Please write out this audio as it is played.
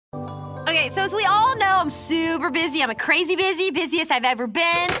Okay, so as we all know, I'm super busy. I'm a crazy busy, busiest I've ever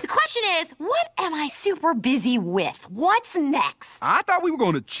been. The question is, what am I super busy with? What's next? I thought we were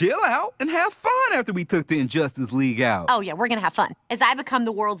going to chill out and have fun after we took the Injustice League out. Oh, yeah, we're gonna have fun. As I become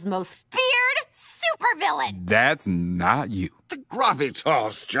the world's most feared supervillain. That's not you. The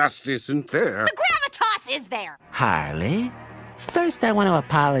gravitas just isn't there. The gravitas is there. Harley, first I want to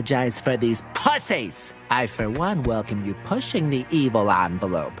apologize for these pussies. I, for one, welcome you pushing the evil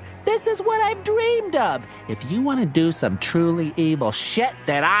envelope. This is what I've dreamed of. If you want to do some truly evil shit,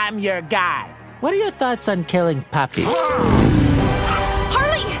 then I'm your guy. What are your thoughts on killing puppies?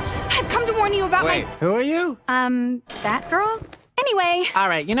 Harley, I've come to warn you about Wait, who are you? Batgirl? Anyway. All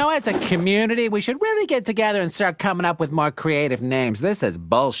right, you know, as a community, we should really get together and start coming up with more creative names. This is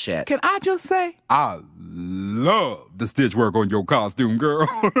bullshit. Can I just say, I love the stitch work on your costume, girl.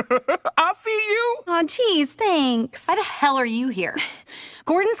 I see you. Aw, geez, thanks. Why the hell are you here?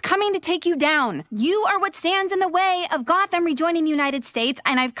 Gordon's coming to take you down. You are what stands in the way of Gotham rejoining the United States,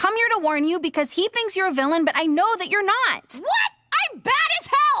 and I've come here to warn you because he thinks you're a villain, but I know that you're not. What? I'm bad as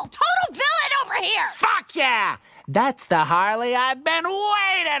hell! Total villain over here! Fuck yeah! That's the Harley I've been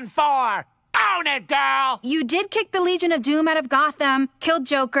waiting for! Own it, girl! You did kick the Legion of Doom out of Gotham, killed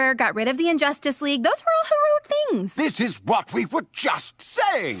Joker, got rid of the Injustice League. Those were all heroic things. This is what we were just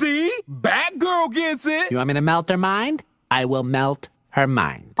saying. See? Batgirl gets it. You want me to melt her mind? I will melt her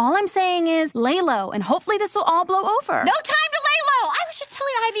mind. All I'm saying is lay low, and hopefully this will all blow over. No time to lay low! I was just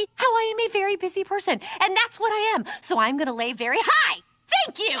telling Ivy how I am a very busy person, and that's what I am. So I'm gonna lay very high.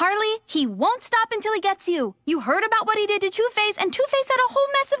 Thank you! Harley, he won't stop until he gets you. You heard about what he did to Two-Face, and Two-Face had a whole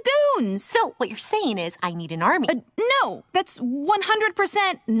mess of goons. So what you're saying is I need an army. No, that's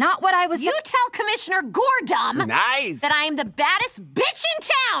 100% not what I was You tell Commissioner Gordum Nice! that I am the baddest bitch in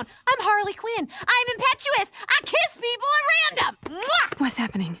town. I'm Harley Quinn. I'm impetuous. I kiss people at random. Mwah! What's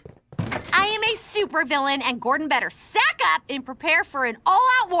happening? I am a supervillain, and Gordon better sack up and prepare for an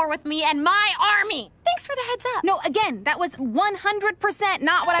all-out war with me and my army. Thanks for the heads up. No, again, that was 100%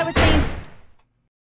 not what I was saying.